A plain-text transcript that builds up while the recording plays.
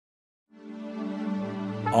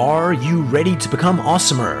Are you ready to become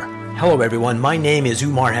awesomer? Hello, everyone. My name is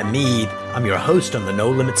Umar Hamid. I'm your host on the No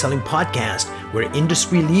Limit Selling podcast, where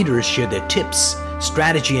industry leaders share their tips,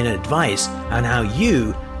 strategy, and advice on how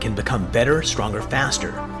you can become better, stronger,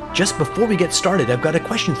 faster. Just before we get started, I've got a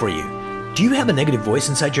question for you. Do you have a negative voice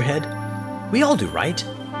inside your head? We all do, right?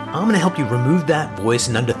 I'm going to help you remove that voice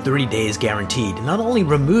in under 30 days guaranteed. Not only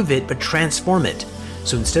remove it, but transform it.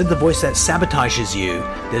 So instead of the voice that sabotages you,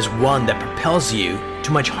 there's one that propels you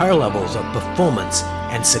to much higher levels of performance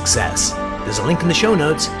and success. There's a link in the show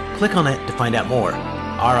notes. Click on it to find out more.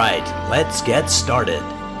 All right, let's get started.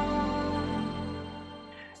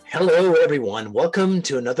 Hello, everyone. Welcome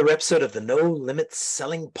to another episode of the No Limit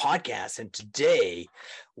Selling podcast. And today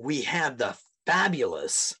we have the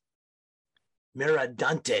fabulous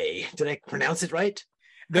Miradante. Did I pronounce it right?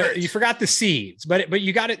 You forgot the C's, but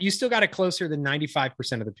you got it. You still got it closer than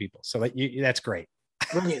 95% of the people. So that's great.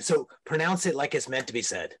 Brilliant. So pronounce it like it's meant to be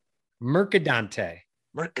said. Mercadante.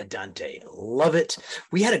 Mercadante. Love it.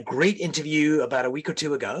 We had a great interview about a week or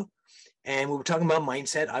two ago, and we were talking about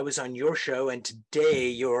mindset. I was on your show, and today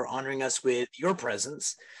you're honoring us with your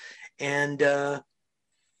presence. And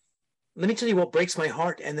let me tell you what breaks my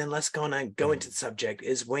heart, and then let's go into the subject,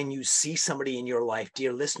 is when you see somebody in your life,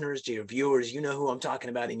 dear listeners, dear viewers, you know who I'm talking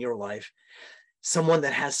about in your life, someone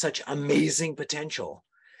that has such amazing potential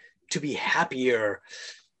to be happier,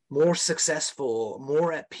 more successful,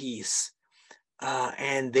 more at peace,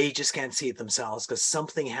 and they just can't see it themselves because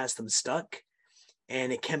something has them stuck,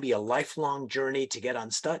 and it can be a lifelong journey to get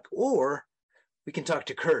unstuck. Or we can talk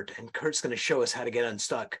to Kurt, and Kurt's going to show us how to get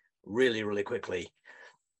unstuck really, really quickly.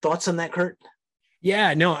 Thoughts on that, Kurt?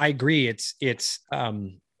 Yeah, no, I agree. It's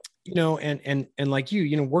and like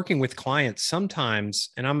working with clients sometimes,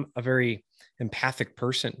 and I'm a very empathic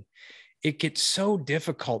person, it gets so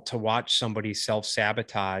difficult to watch somebody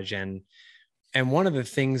self-sabotage. And one of the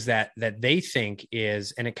things that they think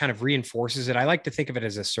is, and it kind of reinforces it, I like to think of it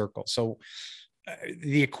as a circle. So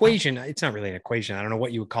the equation, it's not really an equation, I don't know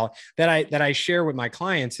what you would call it, that I share with my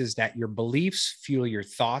clients is that your beliefs fuel your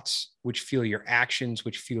thoughts, which fuel your actions,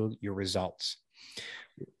 which fuel your results.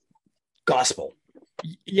 Gospel.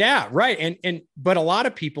 Yeah, right. But a lot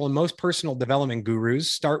of people and most personal development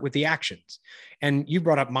gurus start with the actions. And you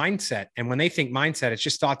brought up mindset. And when they think mindset, it's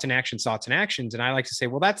just thoughts and actions, thoughts and actions. And I like to say,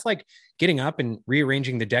 well, that's like getting up and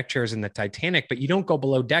rearranging the deck chairs in the Titanic, but you don't go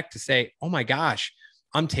below deck to say, oh my gosh,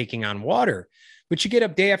 I'm taking on water. But you get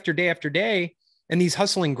up day after day after day, and these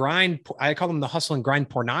hustle and grind, I call them the hustle and grind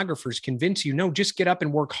pornographers, convince you, no, just get up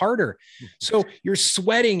and work harder. So you're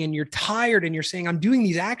sweating and you're tired and you're saying, I'm doing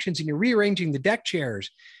these actions, and you're rearranging the deck chairs.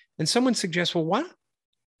 And someone suggests, well, what?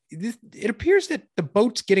 It appears that the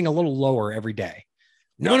boat's getting a little lower every day.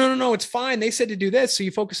 No, it's fine. They said to do this. So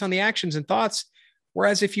you focus on the actions and thoughts.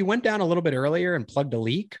 Whereas if you went down a little bit earlier and plugged a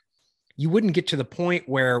leak, you wouldn't get to the point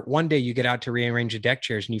where one day you get out to rearrange the deck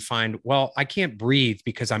chairs and you find, well, I can't breathe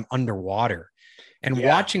because I'm underwater. And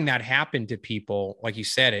watching that happen to people, like you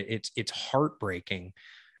said, it's heartbreaking.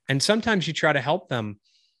 And sometimes you try to help them.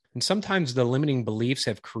 And sometimes the limiting beliefs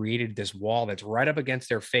have created this wall that's right up against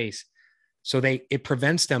their face. So it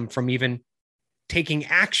prevents them from even taking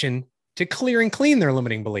action to clear and clean their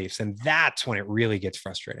limiting beliefs. And that's when it really gets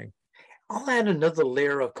frustrating. I'll add another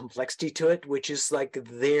layer of complexity to it, which is like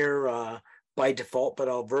there by default, but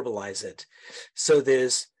I'll verbalize it. So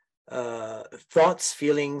there's thoughts,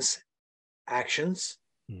 feelings, actions.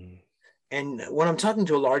 And when I'm talking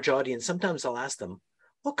to a large audience, sometimes I'll ask them,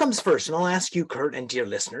 what comes first? And I'll ask you, Kurt, and dear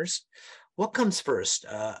listeners, what comes first?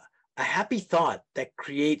 A happy thought that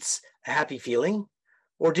creates a happy feeling?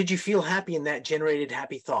 Or did you feel happy and that generated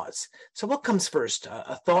happy thoughts? So what comes first,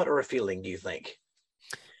 a thought or a feeling, do you think?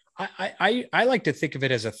 I like to think of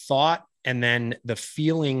it as a thought, and then the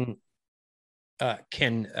feeling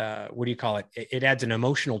can, what do you call it? It adds an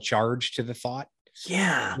emotional charge to the thought.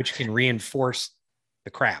 Yeah. Which can reinforce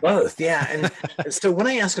the crap. Both. Yeah. And so when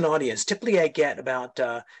I ask an audience, typically I get about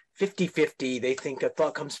 50-50. They think a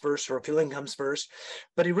thought comes first or a feeling comes first,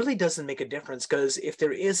 but it really doesn't make a difference, because if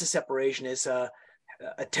there is a separation, it's a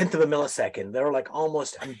tenth of a millisecond. They're like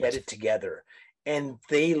almost embedded together, and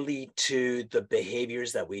they lead to the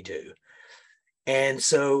behaviors that we do. And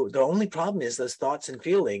so the only problem is those thoughts and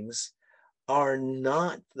feelings are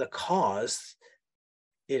not the cause.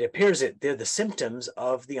 It appears that they're the symptoms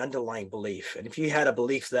of the underlying belief. And if you had a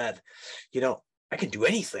belief that, I can do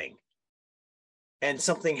anything, and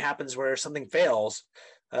something happens where something fails,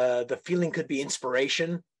 the feeling could be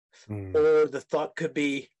inspiration, or the thought could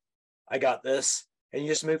be, I got this, and you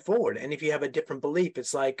just move forward. And if you have a different belief,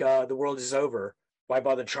 it's like the world is over. Why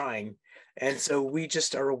bother trying? And so we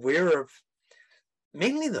just are aware of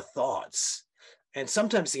mainly the thoughts. and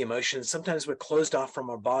sometimes the emotions, sometimes we're closed off from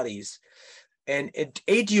our bodies. And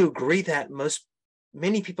do you agree that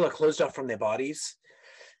many people are closed off from their bodies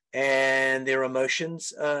and their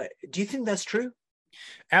emotions? Do you think that's true?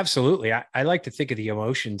 Absolutely. I like to think of the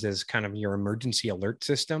emotions as kind of your emergency alert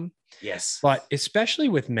system, Yes. but especially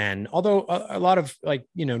with men, although a lot of like,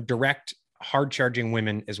 direct, hard charging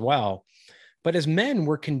women as well. But as men,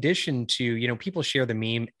 we're conditioned to, people share the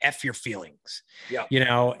meme, F your feelings, Yeah.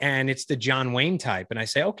 And it's the John Wayne type. And I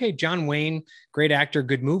say, okay, John Wayne, great actor,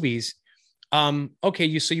 good movies.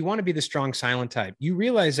 Okay, so you want to be the strong silent type. You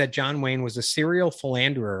realize that John Wayne was a serial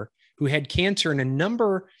philanderer who had cancer in a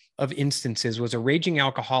number of instances, was a raging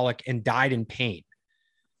alcoholic, and died in pain.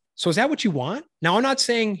 So is that what you want? Now, I'm not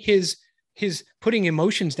saying his putting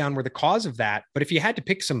emotions down were the cause of that, but if you had to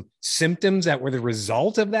pick some symptoms that were the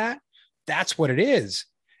result of that, that's what it is.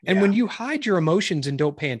 And when you hide your emotions and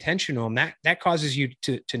don't pay attention to them, that causes you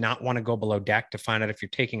to not want to go below deck to find out if you're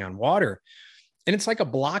taking on water. And it's like a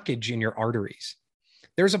blockage in your arteries.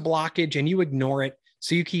 There's a blockage and you ignore it.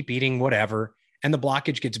 So you keep eating whatever. And the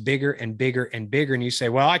blockage gets bigger and bigger and bigger. And you say,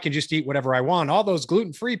 well, I can just eat whatever I want. All those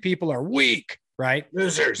gluten-free people are weak, right?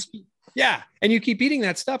 Losers. Yeah. And you keep eating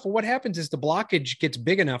that stuff. Well, what happens is the blockage gets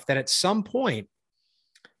big enough that at some point,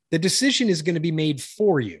 the decision is going to be made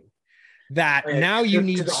for you that now you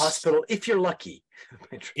need to the hospital if you're lucky.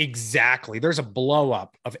 Exactly. There's a blow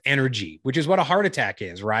up of energy, which is what a heart attack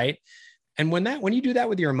is, right? And when you do that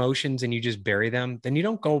with your emotions and you just bury them, then you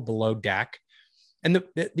don't go below deck. And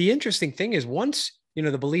the interesting thing is once,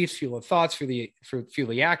 the beliefs fuel the thoughts, fuel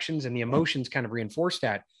the actions, and the emotions kind of reinforce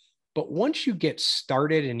that. But once you get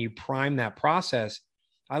started and you prime that process,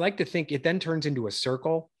 I like to think it then turns into a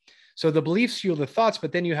circle. So the beliefs fuel the thoughts,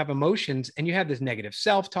 but then you have emotions and you have this negative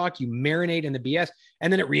self-talk, you marinate in the BS,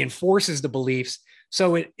 and then it reinforces the beliefs.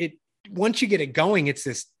 So it once you get it going, it's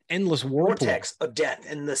this endless vortex of death.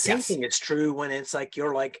 And the same Yes. thing is true when it's like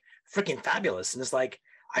you're like freaking fabulous and it's like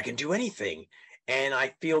I can do anything and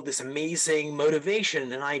I feel this amazing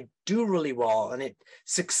motivation and I do really well and it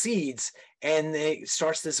succeeds and it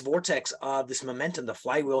starts this vortex of this momentum. The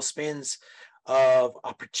flywheel spins of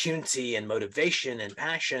opportunity and motivation and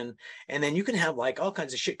passion, and then you can have like all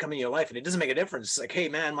kinds of shit come in your life and it doesn't make a difference. It's like, hey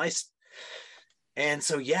man, and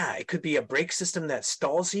so, yeah, it could be a brake system that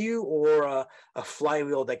stalls you or a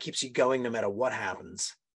flywheel that keeps you going no matter what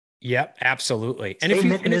happens. Yep, absolutely. And same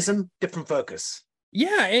mechanism, different focus.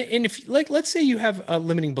 Yeah, and if like let's say you have a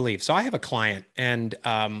limiting belief. So I have a client, and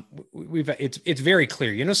it's very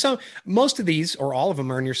clear. Most of these or all of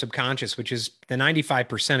them are in your subconscious, which is the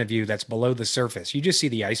 95% of you that's below the surface. You just see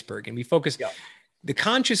the iceberg, and we focus. Yeah. The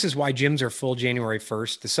conscious is why gyms are full January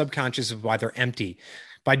 1st. The subconscious is why they're empty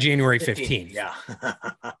by January 15th. Yeah.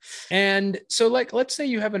 And so let's say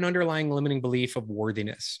you have an underlying limiting belief of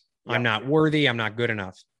worthiness. Yeah. I'm not worthy. I'm not good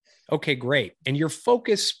enough. Okay, great. And you're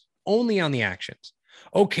focused only on the actions.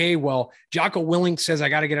 Okay, well, Jocko Willink says I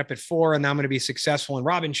got to get up at 4 and I'm going to be successful. And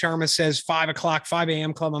Robin Sharma says 5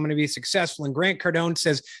 a.m. club, I'm going to be successful. And Grant Cardone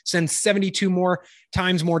says send 72 more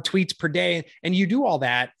tweets per day. And you do all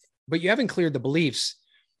that, but you haven't cleared the beliefs.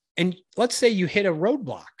 And let's say you hit a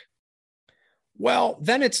roadblock. Well,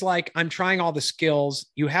 then it's like, I'm trying all the skills.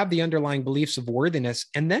 You have the underlying beliefs of worthiness.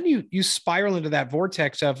 And then you spiral into that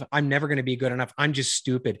vortex of, I'm never going to be good enough. I'm just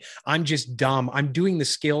stupid. I'm just dumb. I'm doing the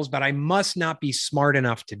skills, but I must not be smart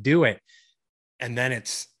enough to do it. And then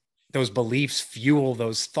it's those beliefs fuel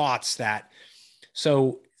those thoughts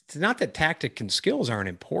so it's not that tactic and skills aren't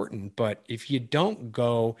important, but if you don't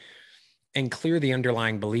go and clear the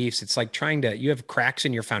underlying beliefs, it's like you have cracks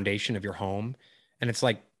in your foundation of your home. And it's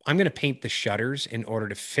like, I'm going to paint the shutters in order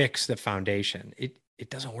to fix the foundation. It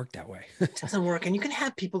doesn't work that way. It doesn't work. And you can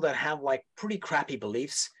have people that have like pretty crappy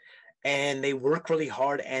beliefs and they work really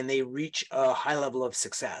hard and they reach a high level of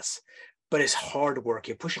success, but it's hard work.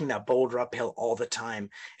 You're pushing that boulder uphill all the time.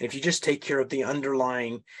 And if you just take care of the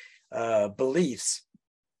underlying beliefs,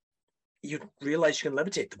 you realize you can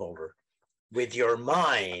levitate the boulder with your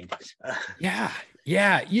mind. Yeah.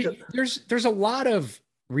 There's a lot of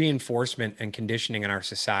reinforcement and conditioning in our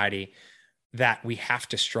society that we have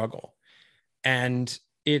to struggle. And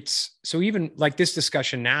it's so even like this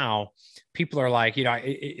discussion now, people are like,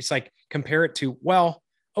 it's like compare it to, well,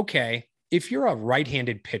 okay, if you're a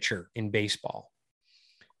right-handed pitcher in baseball,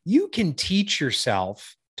 you can teach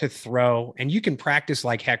yourself to throw and you can practice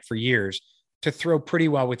like heck for years to throw pretty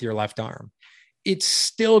well with your left arm. It's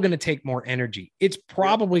still going to take more energy. It's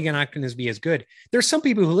probably not going to be as good. There's some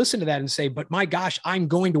people who listen to that and say, but my gosh, I'm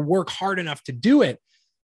going to work hard enough to do it.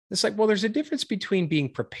 It's like, well, there's a difference between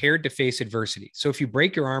being prepared to face adversity. So if you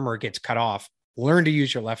break your arm or it gets cut off, learn to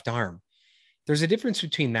use your left arm. There's a difference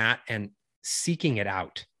between that and seeking it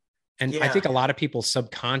out. And I Yeah. think a lot of people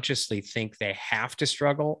subconsciously think they have to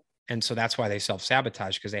struggle. And so that's why they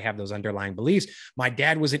self-sabotage, because they have those underlying beliefs. My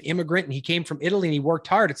dad was an immigrant and he came from Italy and he worked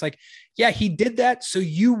hard. It's like, yeah, he did that so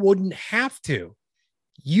you wouldn't have to.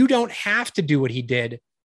 You don't have to do what he did,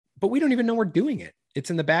 but we don't even know we're doing it. It's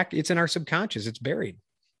in the back. It's in our subconscious. It's buried.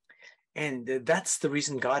 And that's the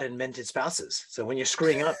reason God invented spouses. So when you're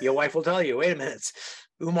screwing up, your wife will tell you, wait a minute,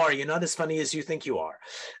 Umar, you're not as funny as you think you are.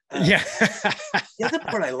 Yeah. The other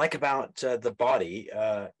part I like about the body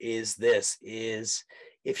is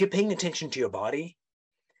if you're paying attention to your body,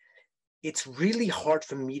 it's really hard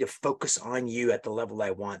for me to focus on you at the level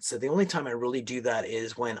I want. So the only time I really do that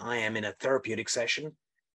is when I am in a therapeutic session.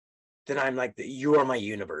 Then I'm like, you are my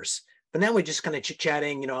universe. But now we're just kind of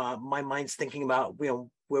chit-chatting, my mind's thinking about, where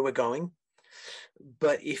we're going.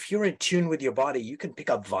 But if you're in tune with your body, you can pick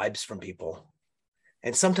up vibes from people.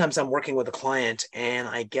 And sometimes I'm working with a client and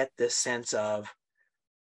I get this sense of,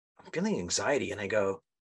 I'm feeling anxiety. And I go,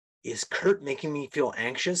 is Kurt making me feel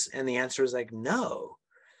anxious? And the answer is like, no.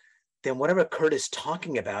 Then whatever Kurt is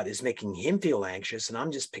talking about is making him feel anxious and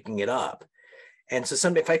I'm just picking it up. And so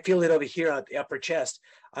someday if I feel it over here at the upper chest,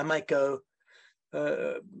 I might go,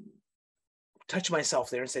 touch myself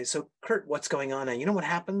there and say, so Kurt, what's going on? And you know what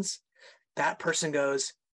happens? That person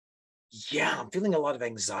goes, yeah, I'm feeling a lot of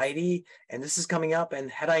anxiety and this is coming up.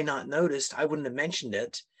 And had I not noticed, I wouldn't have mentioned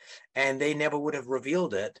it and they never would have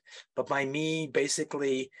revealed it. But by me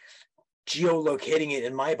basically geolocating it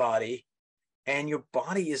in my body, and your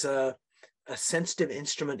body is a sensitive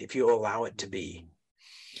instrument if you allow it to be.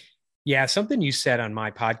 Yeah, something you said on my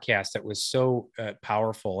podcast that was so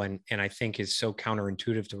powerful and I think is so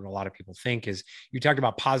counterintuitive to what a lot of people think is you talked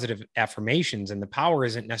about positive affirmations, and the power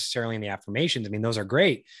isn't necessarily in the affirmations. I mean, those are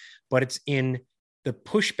great, but it's in the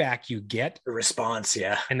pushback you get. The response,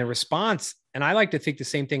 yeah. And the response. And I like to think the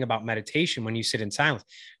same thing about meditation when you sit in silence.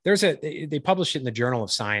 They published it in the Journal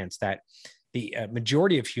of Science that the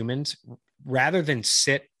majority of humans, rather than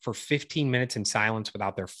sit for 15 minutes in silence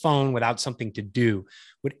without their phone, without something to do,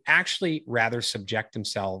 would actually rather subject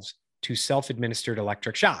themselves to self-administered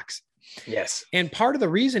electric shocks. Yes. And part of the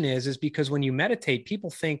reason is because when you meditate, people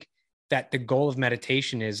think that the goal of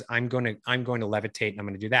meditation is I'm going to levitate and I'm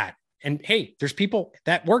going to do that. And hey, there's people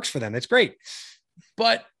that works for them. That's great.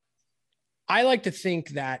 But I like to think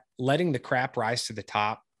that letting the crap rise to the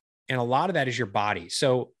top, and a lot of that is your body.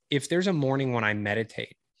 So if there's a morning when I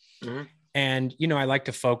meditate, mm-hmm. And, I like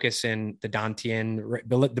to focus in the dantian,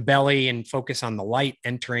 the belly, and focus on the light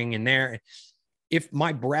entering in there. If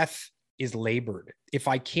my breath is labored, if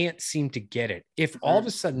I can't seem to get it, if all of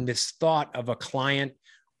a sudden this thought of a client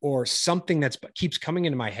or something that keeps coming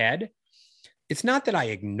into my head, it's not that I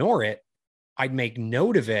ignore it. I'd make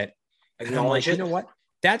note of it. And I'm like, you know what?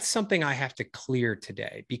 That's something I have to clear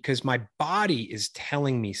today because my body is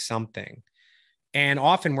telling me something. And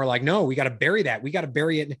often we're like, no, we got to bury that. We got to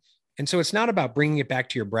bury it. And so it's not about bringing it back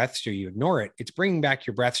to your breath so you ignore it. It's bringing back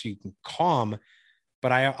your breath so you can calm.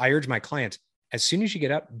 But I urge my clients, as soon as you get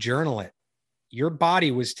up, journal it. Your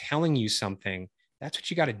body was telling you something. That's what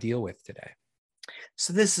you got to deal with today.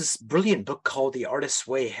 So there's this brilliant book called The Artist's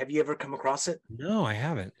Way. Have you ever come across it? No, I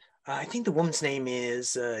haven't. I think the woman's name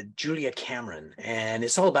is Julia Cameron. And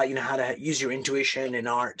it's all about, how to use your intuition in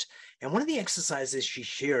art. And one of the exercises she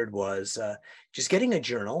shared was just getting a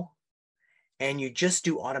journal. And you just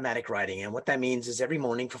do automatic writing. And what that means is every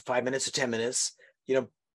morning for 5 minutes or 10 minutes,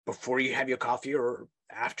 before you have your coffee or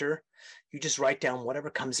after, you just write down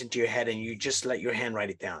whatever comes into your head and you just let your hand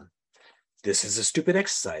write it down. This is a stupid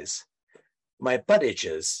exercise. My butt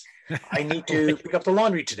itches. I need to pick up the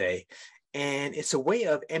laundry today. And it's a way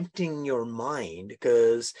of emptying your mind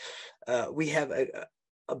because we have a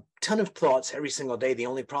ton of thoughts every single day. The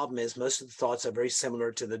only problem is most of the thoughts are very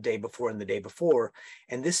similar to the day before and the day before.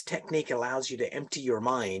 And this technique allows you to empty your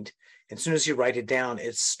mind. And as soon as you write it down,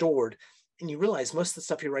 it's stored. And you realize most of the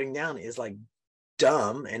stuff you're writing down is like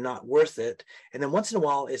dumb and not worth it. And then once in a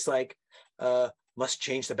while, it's like, must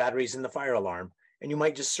change the batteries in the fire alarm. And you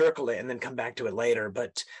might just circle it and then come back to it later.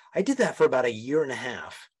 But I did that for about 1.5 years.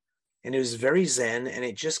 And it was very zen, and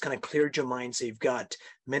it just kind of cleared your mind. So you've got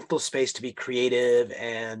mental space to be creative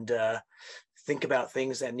and think about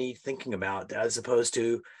things that need thinking about, as opposed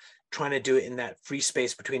to trying to do it in that free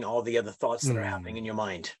space between all the other thoughts that are happening in your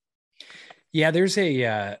mind. Yeah,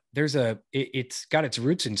 it's got its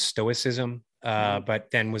roots in Stoicism, but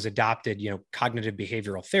then was adopted, cognitive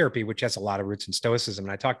behavioral therapy, which has a lot of roots in Stoicism.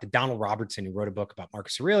 And I talked to Donald Robertson, who wrote a book about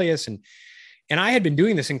Marcus Aurelius, and I had been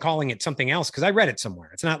doing this and calling it something else because I read it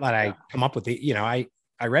somewhere. It's not that I come up with it. I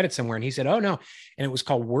read it somewhere and he said, oh no. And it was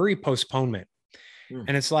called worry postponement.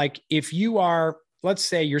 And it's like, if you are let's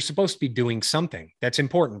say you're supposed to be doing something that's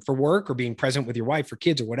important for work or being present with your wife or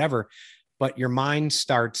kids or whatever, but your mind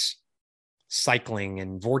starts cycling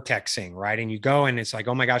and vortexing, right? And you go and it's like,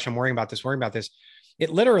 oh my gosh, I'm worrying about this, worrying about this. It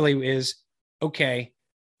literally is, okay,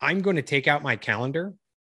 I'm going to take out my calendar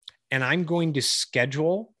and I'm going to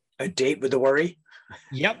schedule a date with the worry.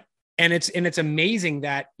 Yep. And it's amazing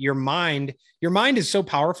that your mind is so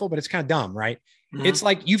powerful, but it's kind of dumb, right? Mm-hmm. It's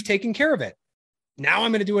like you've taken care of it. Now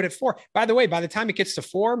I'm going to do it at 4. By the way, by the time it gets to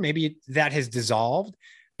 4, maybe that has dissolved,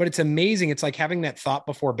 but it's amazing. It's like having that thought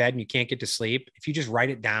before bed and you can't get to sleep. If you just write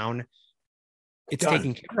it down, it's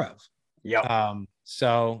taken care of. Yeah.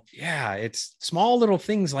 So yeah, it's small little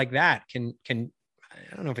things like that can,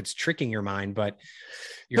 I don't know if it's tricking your mind, but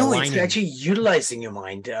it's actually utilizing your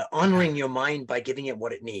mind, honoring your mind by giving it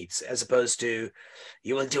what it needs, as opposed to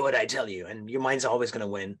you will do what I tell you. And your mind's always going to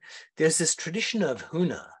win. There's this tradition of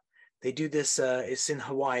Huna. They do this. It's in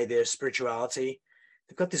Hawaii, their spirituality.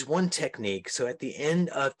 They've got this one technique. So at the end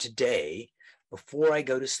of today, before I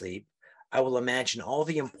go to sleep, I will imagine all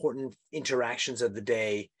the important interactions of the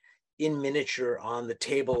day in miniature on the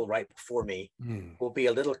table right before me. Will be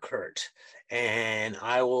a little curt. And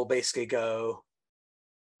I will basically go,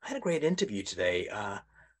 I had a great interview today.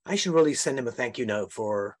 I should really send him a thank you note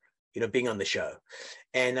for, being on the show.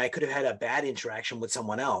 And I could have had a bad interaction with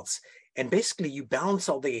someone else. And basically you balance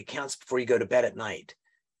all the accounts before you go to bed at night.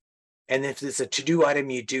 And if there's a to-do item,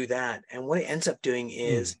 you do that. And what it ends up doing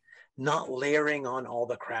is not layering on all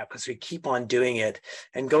the crap, because we keep on doing it.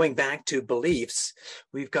 And going back to beliefs,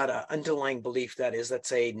 we've got an underlying belief that is, let's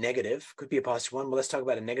say, negative, could be a positive one. Well, let's talk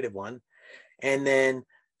about a negative one. And then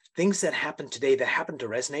things that happen today that happen to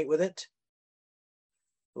resonate with it,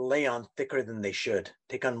 lay on thicker than they should,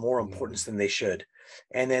 take on more importance than they should.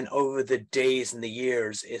 And then over the days and the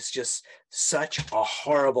years, it's just such a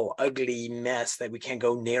horrible, ugly mess that we can't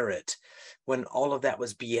go near it, when all of that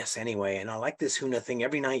was BS anyway. And I like this Huna thing.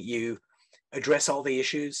 Every night you address all the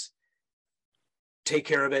issues, take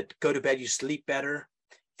care of it, go to bed, you sleep better,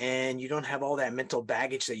 and you don't have all that mental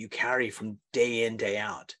baggage that you carry from day in, day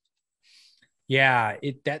out. Yeah,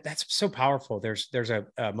 that's so powerful. There's a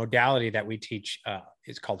modality that we teach.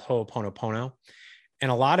 It's called Ho'oponopono. And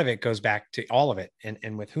a lot of it goes back to all of it.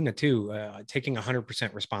 And with Huna too, taking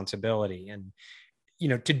 100% responsibility and,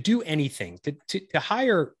 to do anything, to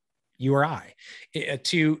hire you or I,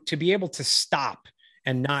 to be able to stop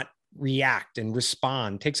and not react and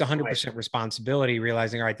respond takes 100% responsibility,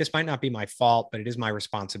 realizing, all right, this might not be my fault, but it is my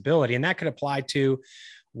responsibility. And that could apply to,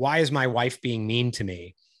 why is my wife being mean to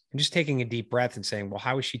me? And just taking a deep breath and saying, well,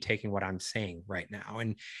 how is she taking what I'm saying right now?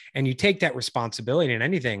 And you take that responsibility in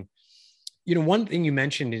anything. One thing you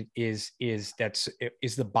mentioned is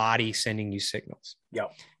the body sending you signals.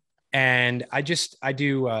 Yep. And I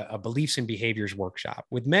do a beliefs and behaviors workshop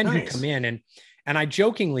with men who come in, and I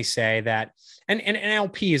jokingly say that, and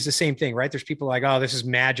NLP is the same thing, right? There's people like, oh, this is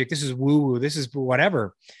magic, this is woo-woo, this is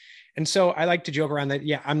whatever. And so I like to joke around that,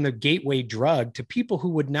 yeah, I'm the gateway drug to people who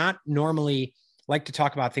would not normally like to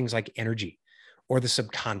talk about things like energy or the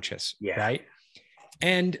subconscious, right?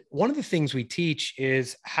 And one of the things we teach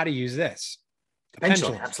is how to use this. The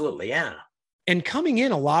pendulum. Absolutely, yeah. And coming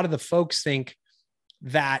in, a lot of the folks think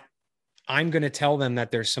that I'm going to tell them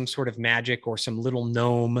that there's some sort of magic or some little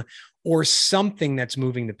gnome or something that's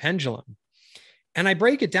moving the pendulum. And I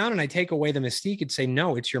break it down and I take away the mystique and say,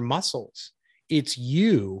 no, it's your muscles. It's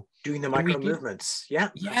you doing the micro movements. Yeah.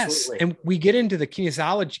 Yes. Absolutely. And we get into the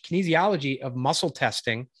kinesiology of muscle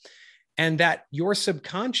testing, and that your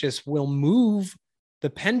subconscious will move the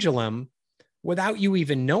pendulum without you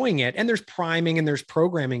even knowing it. And there's priming and there's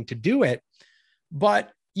programming to do it,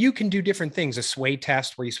 but you can do different things. A sway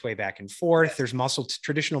test where you sway back and forth. There's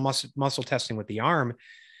traditional muscle testing with the arm.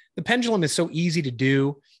 The pendulum is so easy to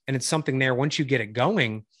do, and it's something there once you get it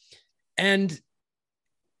going. And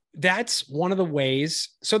that's one of the ways.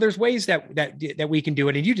 So there's ways that we can do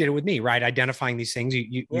it. And you did it with me, right? Identifying these things.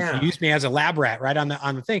 You used me as a lab rat, right? On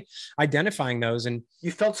the thing, identifying those. And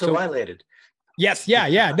you felt so violated. Yes.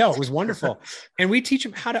 Yeah. No, it was wonderful. And we teach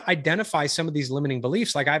them how to identify some of these limiting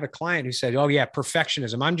beliefs. Like I have a client who said, oh yeah,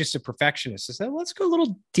 perfectionism. I'm just a perfectionist. I said, let's go a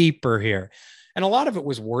little deeper here. And a lot of it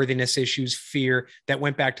was worthiness issues, fear that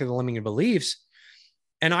went back to the limiting beliefs.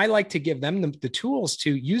 And I like to give them the tools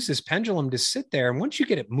to use this pendulum to sit there. And once you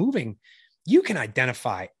get it moving, you can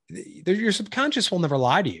identify. Your subconscious will never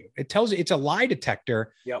lie to you. It tells you, it's a lie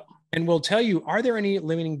detector. Yep. And will tell you, are there any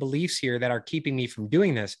limiting beliefs here that are keeping me from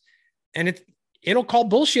doing this? And it'll call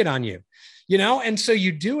bullshit on you, And so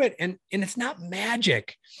you do it, and it's not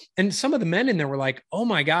magic. And some of the men in there were like, oh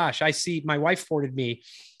my gosh, I see. My wife forwarded me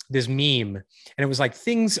this meme, and it was like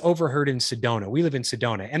things overheard in Sedona. We live in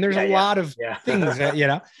Sedona, and there's a lot of things that, you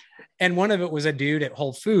know. And one of it was a dude at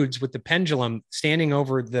Whole Foods with the pendulum standing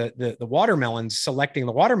over the watermelons, selecting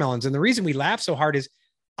the watermelons. And the reason we laugh so hard is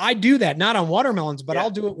I do that not on watermelons, but I'll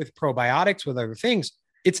do it with probiotics, with other things.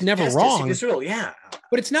 It's never wrong. It's real, yeah.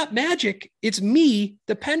 But it's not magic. It's me.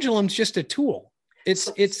 The pendulum's just a tool.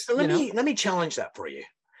 So let me challenge that for you.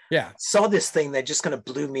 Yeah. Saw this thing that just kind of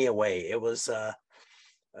blew me away. It was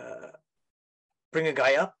bring a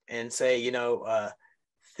guy up and say,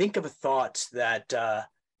 think of a thought that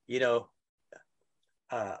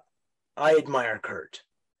I admire Kurt.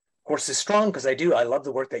 Of course, it's strong because I love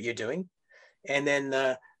the work that you're doing. And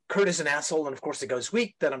then Kurt is an asshole, and of course it goes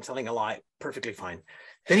weak that I'm telling a lie. Perfectly fine.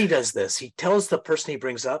 Then he does this. He tells the person he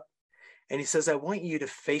brings up, and he says, I want you to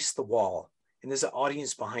face the wall. And there's an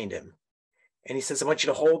audience behind him. And he says, I want you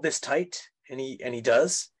to hold this tight. And he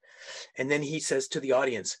does. And then he says to the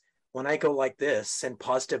audience, when I go like this, send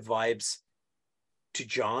positive vibes to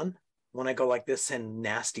John. When I go like this, send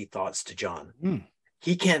nasty thoughts to John.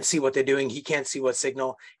 He can't see what they're doing. He can't see what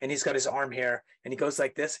signal. And he's got his arm here. And he goes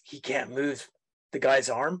like this. He can't move the guy's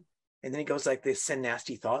arm. And then he goes like this, send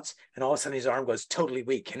nasty thoughts. And all of a sudden his arm goes totally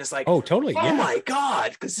weak. And it's like, oh, totally. Oh my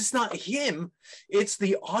God. Because it's not him. It's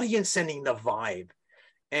the audience sending the vibe.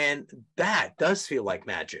 And that does feel like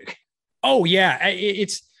magic. Oh, yeah.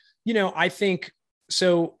 It's, I think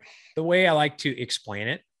so. The way I like to explain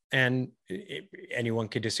it, and anyone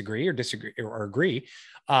could disagree or agree.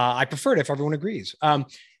 I prefer it if everyone agrees.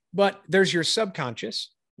 But there's your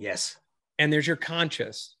subconscious. Yes. And there's your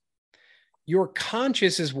conscious. Your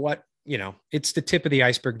conscious is what, it's the tip of the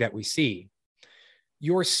iceberg that we see.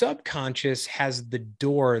 Your subconscious has the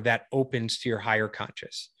door that opens to your higher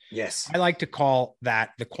conscious. Yes. I like to call that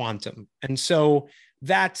the quantum. And so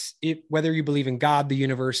that's it, whether you believe in God, the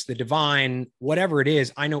universe, the divine, whatever it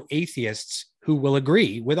is. I know atheists who will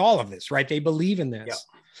agree with all of this, right? They believe in this. Yep.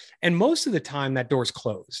 And most of the time that door's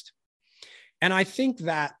closed. And I think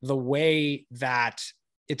that the way that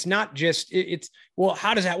it's not just, well,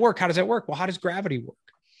 how does that work? How does that work? Well, how does gravity work?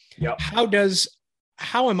 Yep.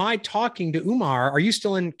 How am I talking to Umar? Are you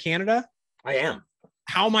still in Canada? I am.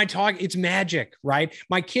 How am I talking? It's magic, right?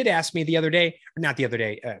 My kid asked me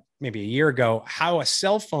maybe a year ago, how a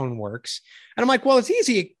cell phone works. And I'm like, well, it's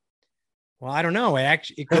easy. Well, I don't know.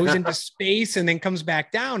 It goes into space and then comes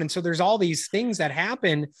back down. And so there's all these things that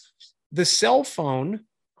happen. The cell phone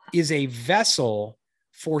is a vessel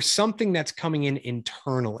for something that's coming in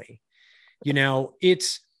internally.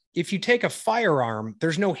 If you take a firearm,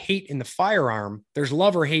 there's no hate in the firearm. There's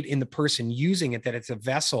love or hate in the person using it, that it's a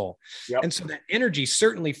vessel. Yep. And so that energy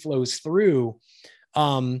certainly flows through.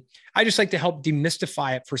 I just like to help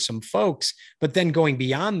demystify it for some folks, but then going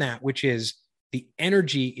beyond that, which is the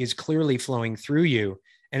energy is clearly flowing through you.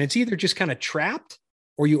 And it's either just kind of trapped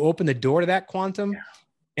or you open the door to that quantum. Yeah.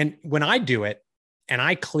 And when I do it and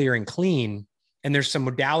I clear and clean, and there's some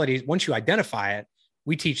modalities, once you identify it,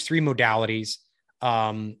 we teach 3 modalities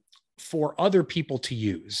for other people to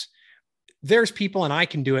use. There's people, and I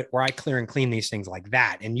can do it where I clear and clean these things like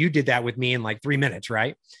that. And you did that with me in like 3 minutes,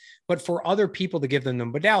 right? But for other people to give them the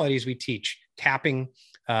modalities, we teach tapping,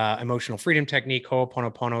 emotional freedom technique,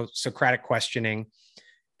 Ho'oponopono, Socratic questioning.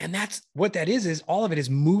 And that's what that is all of it is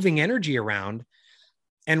moving energy around.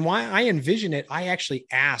 And why I envision it, I actually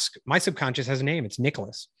ask, my subconscious has a name, it's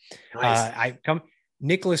Nicholas. Nice. I come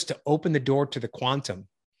Nicholas to open the door to the quantum.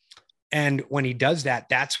 And when he does that,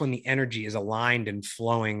 that's when the energy is aligned and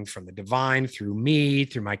flowing from the divine through me,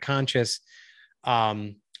 through my conscious.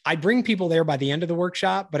 I bring people there by the end of the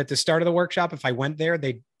workshop, but at the start of the workshop, if I went there,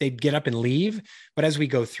 they'd get up and leave. But as we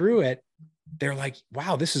go through it, they're like,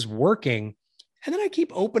 wow, this is working. And then I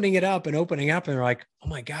keep opening it up, and they're like, oh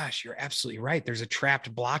my gosh, you're absolutely right. There's a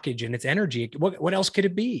trapped blockage in its energy. What else could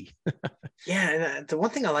it be? Yeah. And the one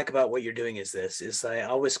thing I like about what you're doing is I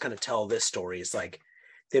always kind of tell this story. It's like,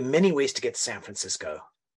 there are many ways to get to San Francisco.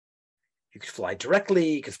 You could fly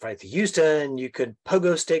directly, you could fly to Houston, you could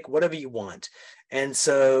pogo stick, whatever you want. And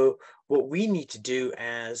so what we need to do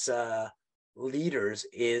as leaders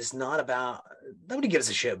is nobody gives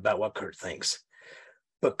a shit about what Kurt thinks.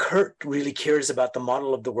 But Kurt really cares about the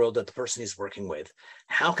model of the world that the person is working with.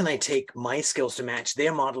 How can I take my skills to match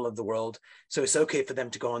their model of the world so it's okay for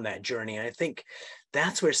them to go on that journey? And I think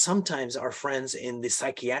that's where sometimes our friends in the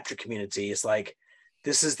psychiatric community is like,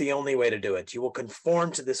 this is the only way to do it. You will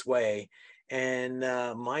conform to this way. And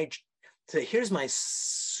so here's my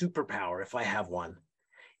superpower, if I have one.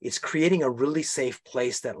 It's creating a really safe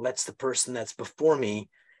place that lets the person that's before me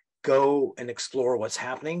go and explore what's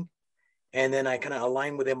happening. And then I kind of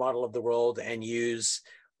align with their model of the world and use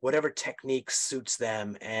whatever technique suits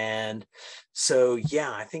them. And so,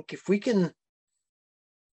 yeah, I think if we can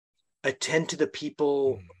attend to the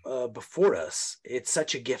people before us, it's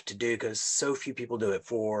such a gift to do, because so few people do it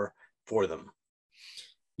for them.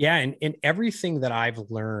 Yeah. And everything that I've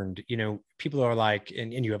learned, people are like,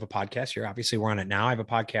 and you have a podcast here. Obviously, we're on it now. I have a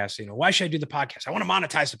podcast. Why should I do the podcast? I want to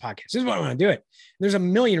monetize the podcast. This is why I want to do it. There's a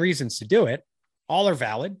million reasons to do it. All are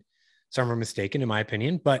valid. Some are mistaken, in my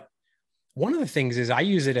opinion. But one of the things is I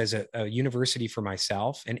use it as a university for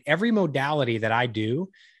myself. And every modality that I do,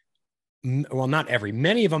 well, not every,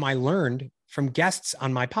 many of them I learned from guests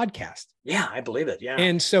on my podcast. Yeah, I believe it. Yeah.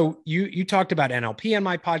 And so you talked about NLP on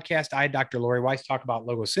my podcast. I had Dr. Lori Weiss talk about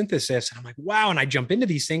logosynthesis. And I'm like, wow. And I jump into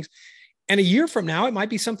these things. And a year from now, it might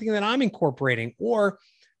be something that I'm incorporating. Or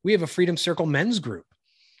we have a Freedom Circle men's group.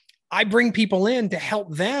 I bring people in to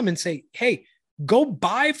help them and say, hey, go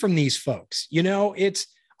buy from these folks.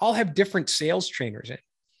 I'll have different sales trainers in.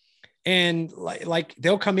 And like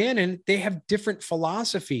they'll come in and they have different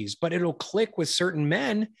philosophies, but it'll click with certain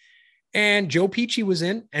men. And Joe Peachy was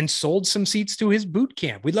in and sold some seats to his boot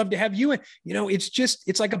camp. We'd love to have you in.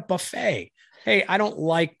 It's like a buffet. Hey, I don't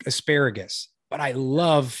like asparagus, but I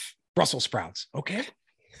love Brussels sprouts. Okay.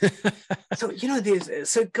 So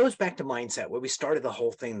it goes back to mindset, where we started the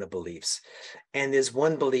whole thing, the beliefs. And there's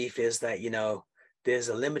one belief is that, there's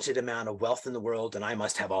a limited amount of wealth in the world and I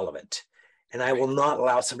must have all of it. And I will not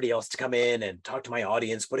allow somebody else to come in and talk to my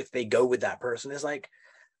audience. What if they go with that person? It's like,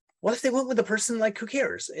 what if they went with the person? Like, who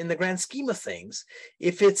cares in the grand scheme of things?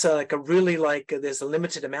 If it's there's a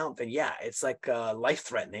limited amount, then yeah, it's like life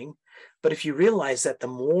threatening. But if you realize that the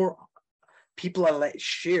more people I let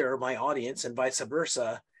share my audience and vice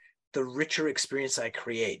versa, the richer experience I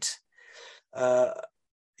create.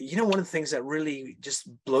 One of the things that really just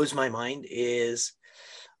blows my mind is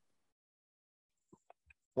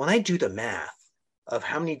when I do the math of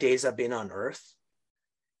how many days I've been on Earth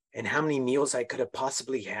and how many meals I could have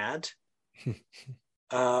possibly had,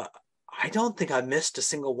 I don't think I missed a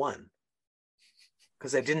single one,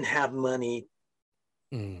 because I didn't have money.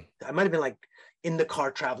 I might have been like in the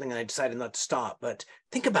car traveling and I decided not to stop. But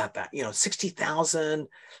think about that, 60,000,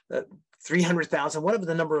 300,000, whatever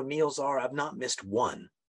the number of meals are, I've not missed one.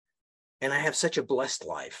 And I have such a blessed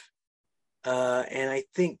life. And I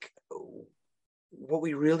think what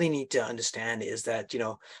we really need to understand is that,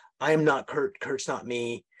 I am not Kurt, Kurt's not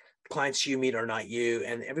me, clients you meet are not you,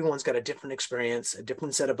 and everyone's got a different experience, a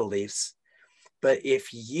different set of beliefs. But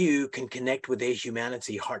if you can connect with a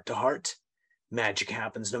humanity heart to heart, magic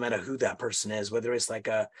happens, no matter who that person is, whether it's like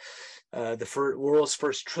the world's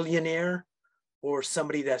first trillionaire or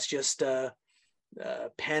somebody that's just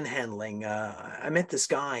panhandling. I met this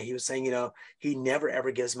guy, he was saying, he never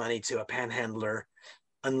ever gives money to a panhandler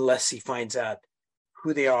unless he finds out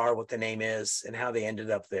who they are, what the name is, and how they ended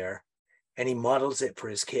up there. And he models it for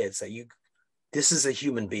his kids that this is a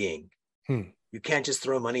human being. You can't just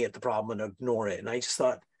throw money at the problem and ignore it. And I just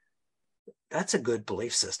thought, that's a good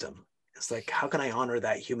belief system. It's like, how can I honor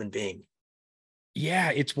that human being?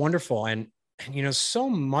 Yeah, it's wonderful. And so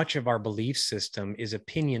much of our belief system is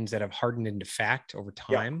opinions that have hardened into fact over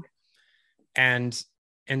time. Yeah.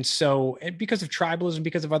 And so because of tribalism,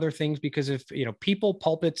 because of other things, because of, people,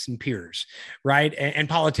 pulpits, and peers, right? And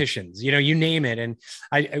politicians, you name it. And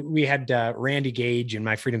we had Randy Gage in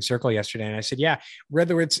my Freedom Circle yesterday. And I said, yeah,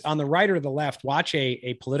 whether it's on the right or the left, watch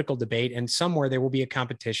a political debate, and somewhere there will be a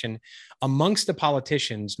competition amongst the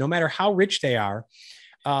politicians, no matter how rich they are,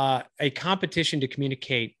 a competition to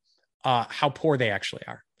communicate how poor they actually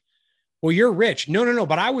are. Well, you're rich. No.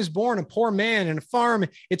 But I was born a poor man in a farm.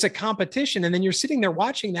 It's a competition. And then you're sitting there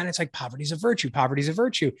watching that. And it's like, poverty's a virtue. Poverty's a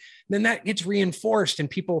virtue. And then that gets reinforced and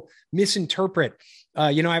people misinterpret.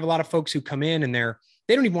 I have a lot of folks who come in and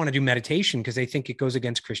they don't even want to do meditation because they think it goes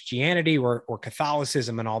against Christianity or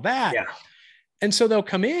Catholicism and all that. Yeah. And so they'll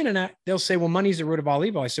come in and they'll say, well, money's the root of all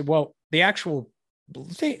evil. I said, well, the actual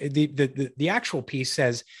thing, the actual piece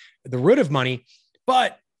says the root of money,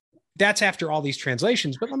 but that's after all these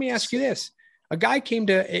translations. But let me ask you this. A guy came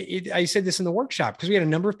I said this in the workshop because we had a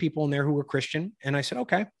number of people in there who were Christian. And I said,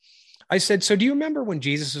 okay. I said, so do you remember when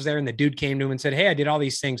Jesus was there and the dude came to him and said, hey, I did all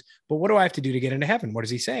these things, but what do I have to do to get into heaven? What does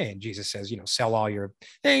he say? And Jesus says, sell all your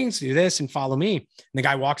things, do this and follow me. And the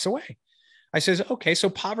guy walks away. I says, okay, so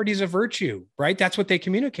poverty is a virtue, right? That's what they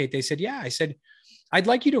communicate. They said, yeah. I said, I'd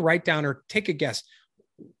like you to write down or take a guess.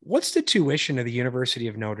 What's the tuition of the University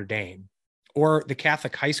of Notre Dame? Or the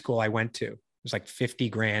Catholic high school I went to? It was like 50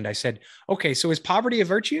 grand. I said, okay, so is poverty a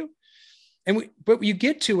virtue? But you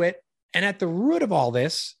get to it. And at the root of all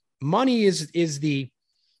this, money they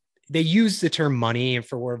use the term money, and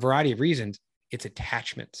for a variety of reasons, it's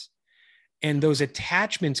attachments. And those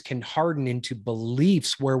attachments can harden into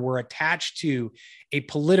beliefs where we're attached to a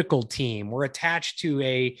political team. We're attached to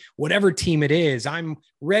a whatever team it is. I'm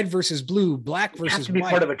red versus blue, black You have versus to be white.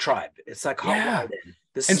 part of a tribe. It's like Yeah. hotwired in.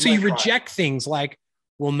 This And is so my you tribe. reject things like,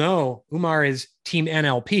 well, no, Umar is team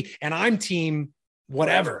NLP and I'm team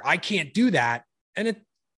whatever. I can't do that. And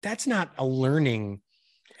that's not a learning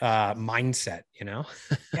mindset, you know?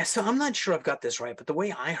 Yeah, so I'm not sure I've got this right, but the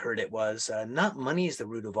way I heard it was not money is the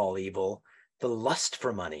root of all evil, the lust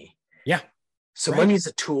for money. Yeah. So right. money is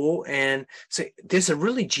a tool. And so there's a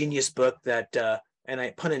really genius book that, and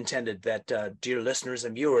I pun intended, that dear listeners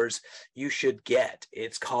and viewers, you should get.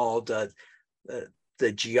 It's called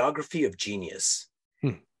The Geography of Genius.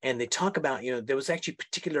 And they talk about, there was actually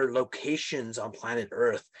particular locations on planet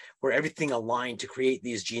Earth where everything aligned to create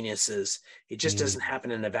these geniuses. It just doesn't happen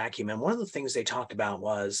in a vacuum. And one of the things they talked about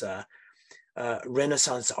was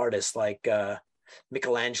Renaissance artists like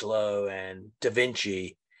Michelangelo and Da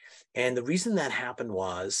Vinci. And the reason that happened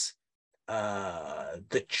was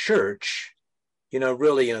the church,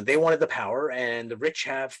 really, they wanted the power, and the rich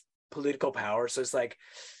have political power. So it's like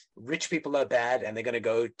rich people are bad and they're going to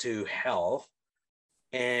go to hell.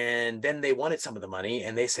 And then they wanted some of the money,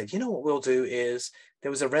 and they said, what we'll do is,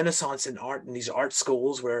 there was a renaissance in art in these art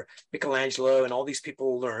schools where Michelangelo and all these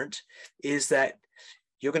people learned, is that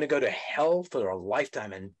you're going to go to hell for a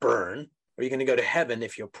lifetime and burn, or you're going to go to heaven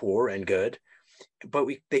if you're poor and good. But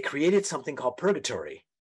they created something called purgatory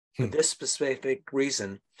for this specific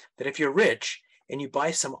reason, that if you're rich and you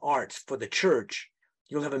buy some art for the church,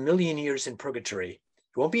 you'll have 1,000,000 years in purgatory.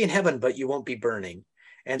 You won't be in heaven, but you won't be burning.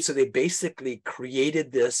 And so they basically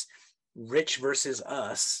created this rich versus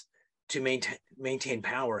us to maintain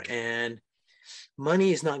power. And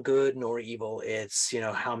money is not good nor evil. It's,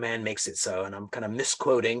 how man makes it so. And I'm kind of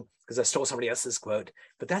misquoting because I stole somebody else's quote,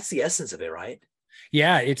 but that's the essence of it, right?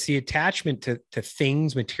 Yeah, it's the attachment to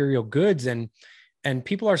things, material goods. And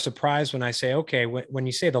people are surprised when I say, okay, when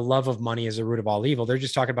you say the love of money is the root of all evil, they're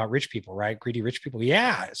just talking about rich people, right? Greedy rich people.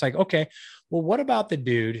 Yeah. It's like, okay, well, what about the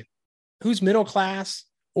dude who's middle class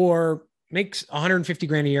or makes 150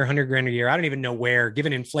 grand a year, 100 grand a year? I don't even know where,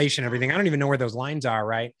 given inflation, everything, I don't even know where those lines are,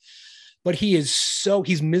 right? But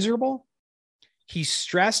he's miserable. He's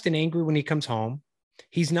stressed and angry when he comes home.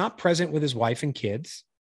 He's not present with his wife and kids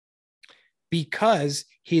because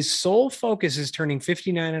his sole focus is turning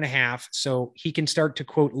 59 and a half so he can start to,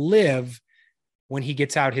 quote, live when he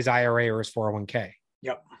gets out his IRA or his 401k.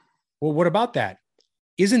 Yep. Well, what about that?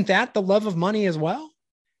 Isn't that the love of money as well?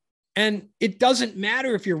 And it doesn't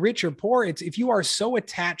matter if you're rich or poor. It's if you are so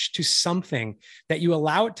attached to something that you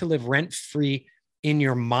allow it to live rent-free in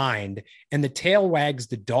your mind and the tail wags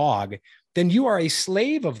the dog, then you are a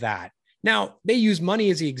slave of that. Now, they use money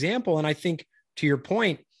as the example. And I think, to your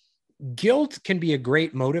point, guilt can be a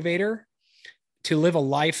great motivator to live a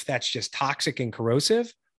life that's just toxic and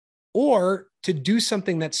corrosive, or to do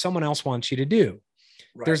something that someone else wants you to do.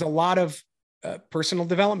 Right. There's a lot of personal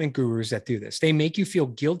development gurus that do this. They make you feel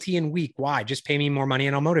guilty and weak. Why? Just pay me more money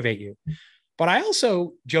and I'll motivate you. But I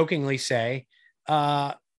also jokingly say,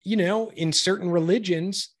 in certain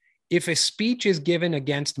religions, if a speech is given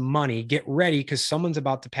against money, get ready because someone's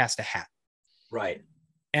about to pass the hat. Right.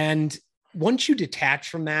 And once you detach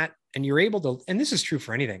from that and you're able to, and this is true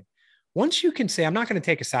for anything, once you can say, I'm not going to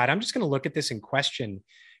take a side, I'm just going to look at this and question.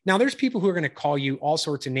 Now, there's people who are going to call you all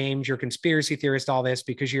sorts of names. You're a conspiracy theorist, all this,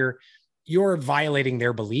 because you're violating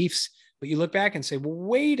their beliefs. But you look back and say, well,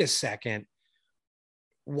 wait a second.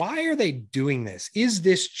 Why are they doing this? Is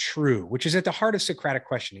this true? Which is at the heart of Socratic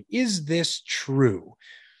questioning. Is this true?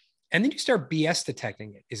 And then you start BS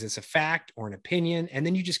detecting it. Is this a fact or an opinion? And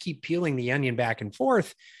then you just keep peeling the onion back and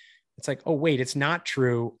forth. It's like, oh, wait, it's not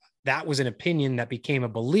true. That was an opinion that became a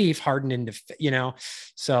belief, hardened into,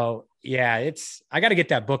 So yeah, I got to get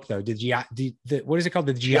that book though. What is it called?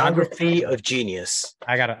 The Geography of Genius.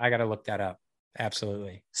 I gotta look that up.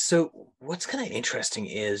 Absolutely. So what's kind of interesting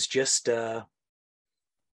is just, from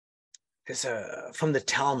the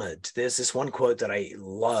Talmud, there's this one quote that I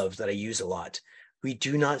love that I use a lot. We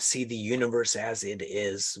do not see the universe as it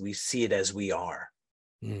is. We see it as we are.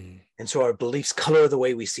 And so our beliefs color the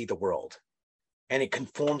way we see the world, and it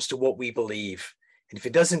conforms to what we believe. And if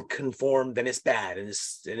it doesn't conform, then it's bad and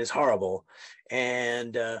it's horrible.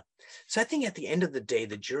 And so I think at the end of the day,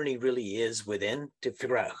 the journey really is within to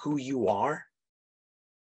figure out who you are.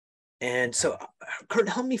 And so, Kurt,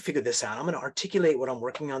 help me figure this out. I'm going to articulate what I'm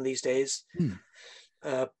working on these days.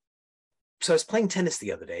 So I was playing tennis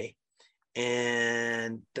the other day,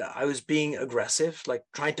 and I was being aggressive, like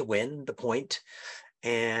trying to win the point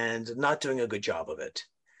and not doing a good job of it.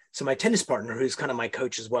 So my tennis partner, who's kind of my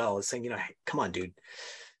coach as well, is saying, hey, come on, dude,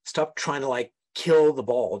 Stop trying to like kill the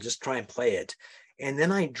ball, just try and play it. And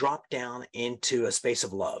then I dropped down into a space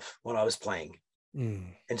of love when I was playing.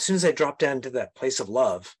 And as soon as I dropped down to that place of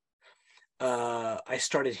love, I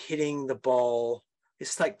started hitting the ball.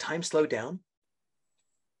 It's like time slowed down.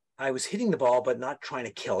 I was hitting the ball, but not trying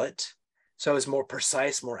to kill it. So I was more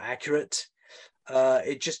precise, more accurate.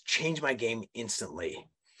 It just changed my game instantly.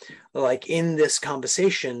 Like in this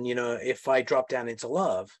conversation, you know, if I drop down into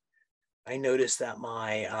love, I notice that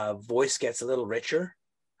my voice gets a little richer.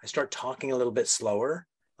 I start talking a little bit slower.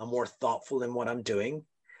 I'm more thoughtful in what I'm doing.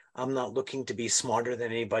 I'm not looking to be smarter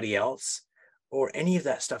than anybody else, or any of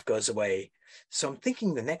that stuff goes away. So I'm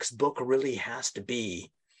thinking the next book really has to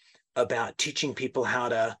be about teaching people how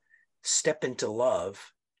to step into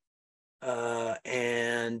love. Because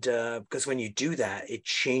when you do that, it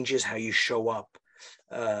changes how you show up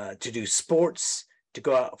to do sports, to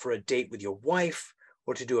go out for a date with your wife,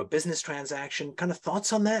 or to do a business transaction. Kind of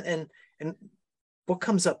thoughts on that, and what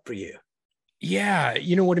comes up for you? Yeah,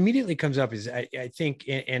 you know what immediately comes up is I think,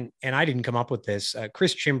 and I didn't come up with this.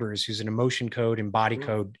 Chris Chambers, who's an emotion code and body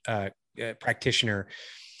code practitioner,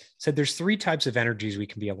 said there's 3 types of energies we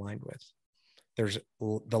can be aligned with. There's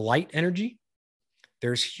the light energy,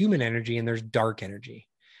 there's human energy, and there's dark energy.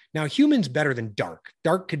 Now, human's better than dark.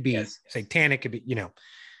 Dark could be satanic, could be, you know,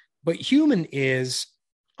 but human is,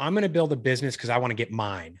 I'm going to build a business because I want to get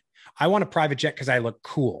mine. I want a private jet because I look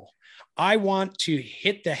cool. I want to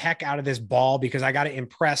hit the heck out of this ball because I got to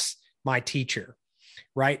impress my teacher,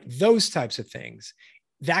 right? Those types of things.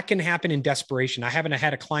 That can happen in desperation. I haven't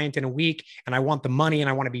had a client in a week and I want the money and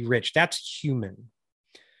I want to be rich. That's human.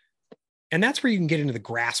 And that's where you can get into the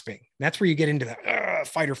grasping. That's where you get into the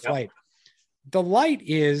fight or flight. Yep. The light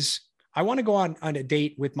is, I want to go on a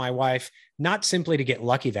date with my wife, not simply to get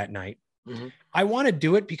lucky that night. Mm-hmm. I want to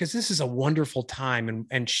do it because this is a wonderful time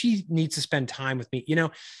and she needs to spend time with me, you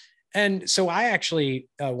know? And so I actually,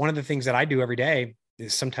 one of the things that I do every day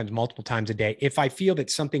is sometimes multiple times a day, if I feel that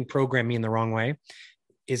something programmed me in the wrong way,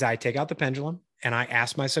 is I take out the pendulum and I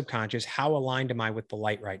ask my subconscious, how aligned am I with the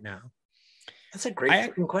light right now? That's a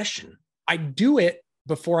great question. I do it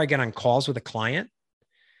before I get on calls with a client.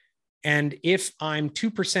 And if I'm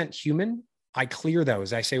 2% human, I clear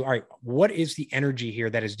those. I say, all right, what is the energy here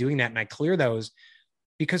that is doing that? And I clear those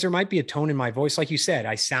because there might be a tone in my voice. Like you said,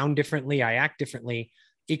 I sound differently. I act differently.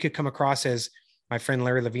 It could come across as my friend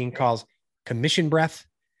Larry Levine calls commission breath.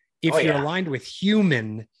 If you're aligned with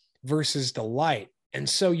human versus the light. And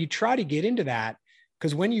so you try to get into that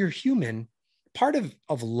because when you're human, part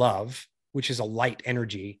of love, which is a light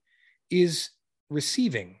energy, is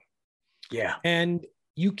receiving. Yeah. And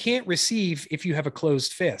you can't receive if you have a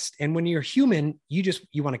closed fist. And when you're human, you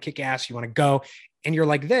want to kick ass, you want to go, and you're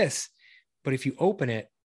like this. But if you open it,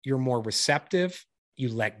 you're more receptive, you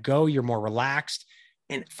let go, you're more relaxed.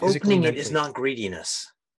 And opening it is not greediness.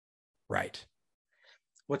 Right.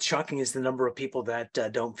 What's shocking is the number of people that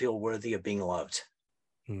don't feel worthy of being loved.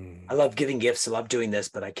 I love giving gifts. I love doing this,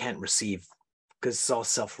 but I can't receive because it's all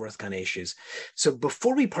self-worth kind of issues. So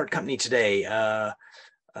before we part company today,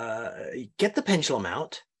 get the pendulum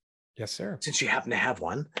out. Yes, sir. Since you happen to have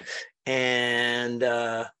one. And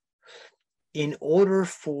in order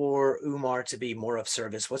for Umar to be more of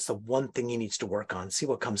service, what's the one thing he needs to work on? See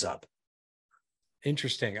what comes up.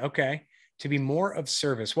 Interesting. Okay. To be more of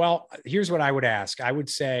service. Well, here's what I would ask. I would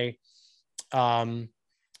say,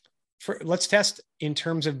 let's test in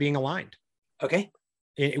terms of being aligned. Okay.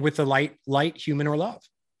 With the light, human, or love.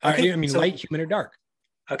 Okay. Light, human, or dark.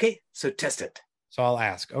 Okay. So test it. So I'll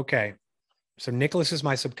ask. Okay. So Nicholas is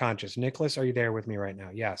my subconscious. Nicholas, are you there with me right now?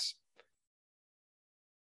 Yes.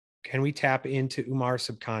 Can we tap into Umar's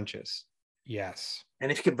subconscious? Yes.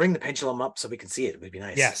 And if you could bring the pendulum up so we can see it, it would be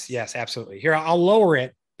nice. Yes, absolutely. Here, I'll lower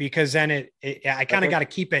it because then I kind of got to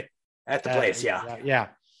keep it at the place. Yeah.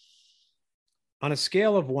 On a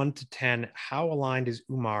scale of 1 to 10, how aligned is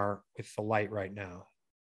Umar with the light right now?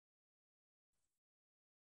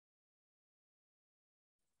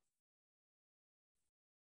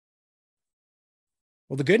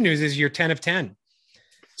 Well, the good news is you're 10 of 10.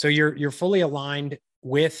 So you're fully aligned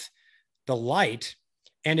with the light.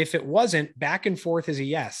 And if it wasn't, back and forth is a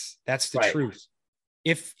yes. That's the truth.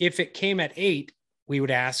 If it came at 8, we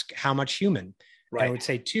would ask how much human. Right. I would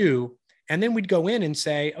say 2. And then we'd go in and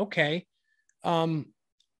say, okay,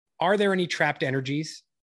 are there any trapped energies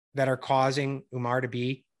that are causing Umar to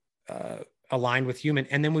be aligned with human?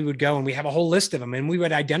 And then we would go and we have a whole list of them and we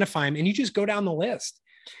would identify them and you just go down the list.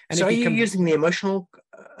 And so are you using the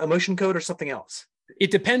emotion code or something else?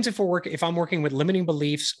 It depends if I'm working with limiting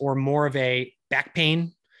beliefs or more of a back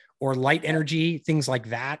pain or light energy, things like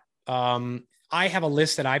that. I have a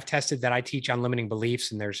list that I've tested that I teach on limiting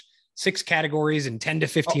beliefs, and there's 6 categories and 10 to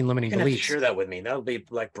 15 limiting you're gonna have beliefs. to share that with me. That'll be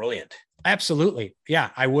like brilliant. Absolutely.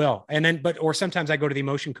 Yeah, I will. And then, or sometimes I go to the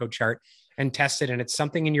emotion code chart and test it, and it's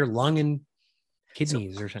something in your lung and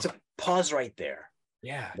kidneys or something. So pause right there.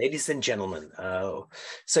 Yeah. Ladies and gentlemen.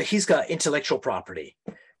 So he's got intellectual property,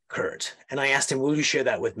 Kurt. And I asked him, will you share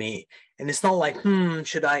that with me? And it's not like,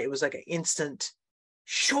 should I? It was like an instant,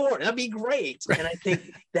 sure, that'd be great. And I think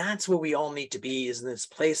that's where we all need to be, is in this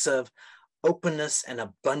place of openness and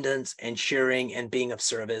abundance and sharing and being of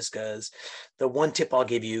service. Because the one tip I'll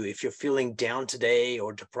give you, if you're feeling down today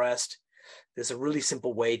or depressed, there's a really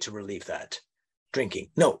simple way to relieve that. Drinking.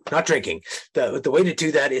 No, not drinking. The way to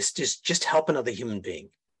do that is just help another human being.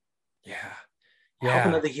 Yeah. Help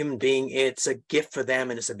another human being. It's a gift for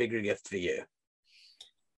them, and it's a bigger gift for you.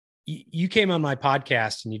 You came on my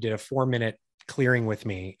podcast and you did a 4-minute clearing with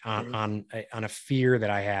me on a fear that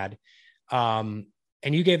I had. And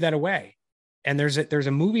you gave that away. And there's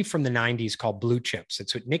a movie from the 90s called Blue Chips.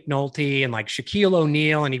 It's with Nick Nolte and like Shaquille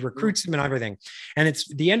O'Neal, and he recruits them and everything. And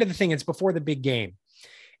it's the end of the thing. It's before the big game.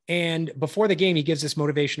 And before the game, he gives this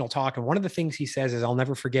motivational talk. And one of the things he says is, I'll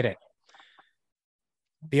never forget it.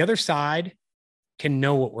 The other side can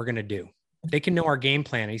know what we're going to do. They can know our game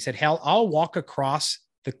plan. And he said, hell, I'll walk across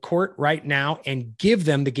the court right now and give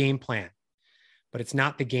them the game plan. But it's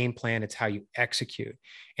not the game plan. It's how you execute.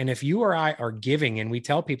 And if you or I are giving and we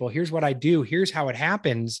tell people, here's what I do, here's how it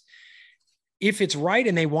happens. If it's right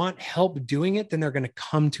and they want help doing it, then they're going to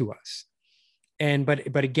come to us.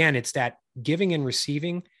 But again, it's that giving and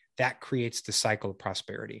receiving that creates the cycle of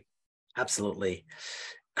prosperity. Absolutely.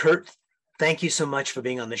 Kurt, thank you so much for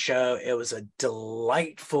being on the show. It was a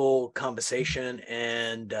delightful conversation,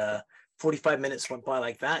 and 45 minutes went by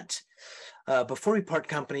like that. Before we part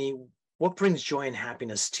company, what brings joy and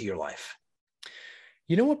happiness to your life?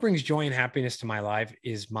 You know what brings joy and happiness to my life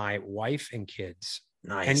is my wife and kids.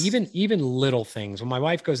 Nice. And even little things. When my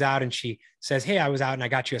wife goes out and she says, hey, I was out and I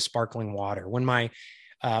got you a sparkling water. When my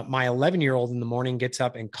 11-year-old in the morning gets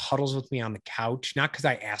up and cuddles with me on the couch, not because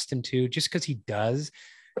I asked him to, just because he does.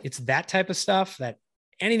 It's that type of stuff that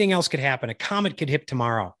anything else could happen. A comet could hit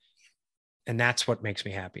tomorrow. And that's what makes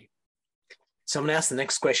me happy. So I'm going to ask the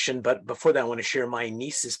next question, but before that, I want to share my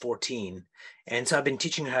niece is 14. And so I've been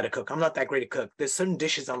teaching her how to cook. I'm not that great at cook. There's certain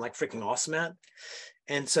dishes I'm like freaking awesome at.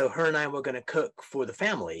 And so her and I were going to cook for the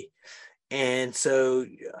family. And so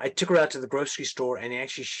I took her out to the grocery store, and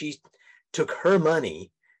actually she took her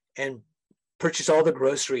money and purchased all the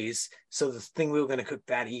groceries. So the thing we were going to cook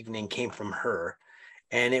that evening came from her.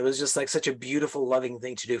 And it was just like such a beautiful, loving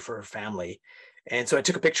thing to do for her family. And so I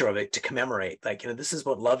took a picture of it to commemorate, like, this is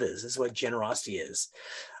what love is. This is what generosity is.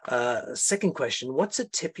 Second question, what's a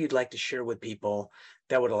tip you'd like to share with people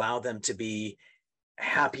that would allow them to be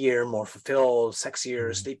happier, more fulfilled,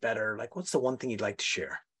 sexier, sleep better? Like, what's the one thing you'd like to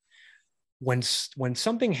share? When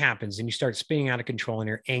something happens and you start spinning out of control and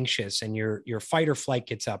you're anxious and your fight or flight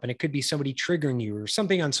gets up, and it could be somebody triggering you or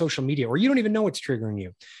something on social media, or you don't even know what's triggering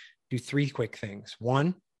you, do 3 quick things.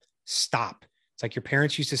 1, stop. It's like your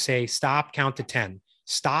parents used to say, stop, count to 10.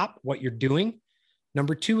 Stop what you're doing.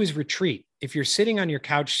 Number 2 is retreat. If you're sitting on your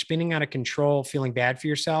couch, spinning out of control, feeling bad for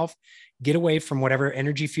yourself, get away from whatever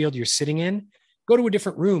energy field you're sitting in. Go to a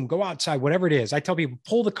different room, go outside, whatever it is. I tell people,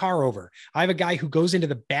 pull the car over. I have a guy who goes into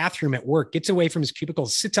the bathroom at work, gets away from his cubicle,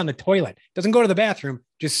 sits on the toilet, doesn't go to the bathroom,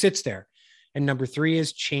 just sits there. And number 3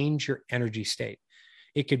 is change your energy state.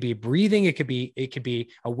 It could be breathing. It could be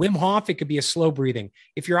a Wim Hof. It could be a slow breathing.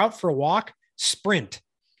 If you're out for a walk, sprint,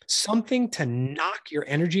 something to knock your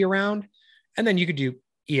energy around. And then you could do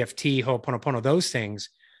EFT, Ho'oponopono, those things.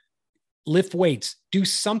 Lift weights, do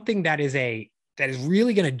something that is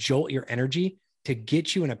really going to jolt your energy to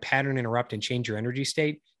get you in a pattern interrupt and change your energy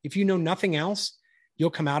state. If you know nothing else, you'll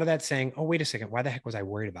come out of that saying, oh, wait a second, why the heck was I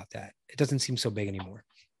worried about that? It doesn't seem so big anymore.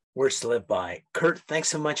 Words to live by. Kurt, thanks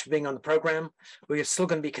so much for being on the program. We're still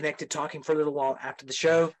going to be connected, talking for a little while after the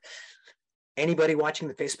show. Anybody watching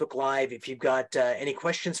the Facebook Live, if you've got any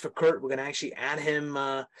questions for Kurt, we're going to actually add him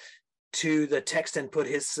to the text and put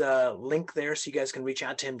his link there so you guys can reach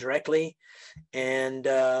out to him directly. And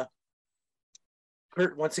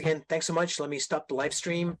Kurt, once again, thanks so much. Let me stop the live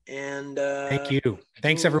stream. And thank you.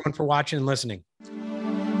 Thanks everyone for watching and listening.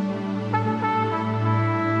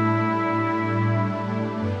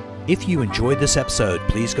 If you enjoyed this episode,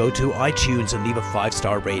 please go to iTunes and leave a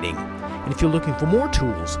 5-star rating. And if you're looking for more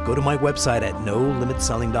tools, go to my website at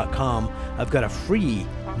NoLimitSelling.com. I've got a free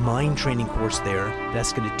mind training course there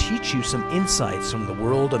that's going to teach you some insights from the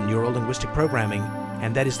world of neuro-linguistic programming,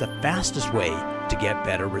 and that is the fastest way to get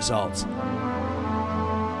better results.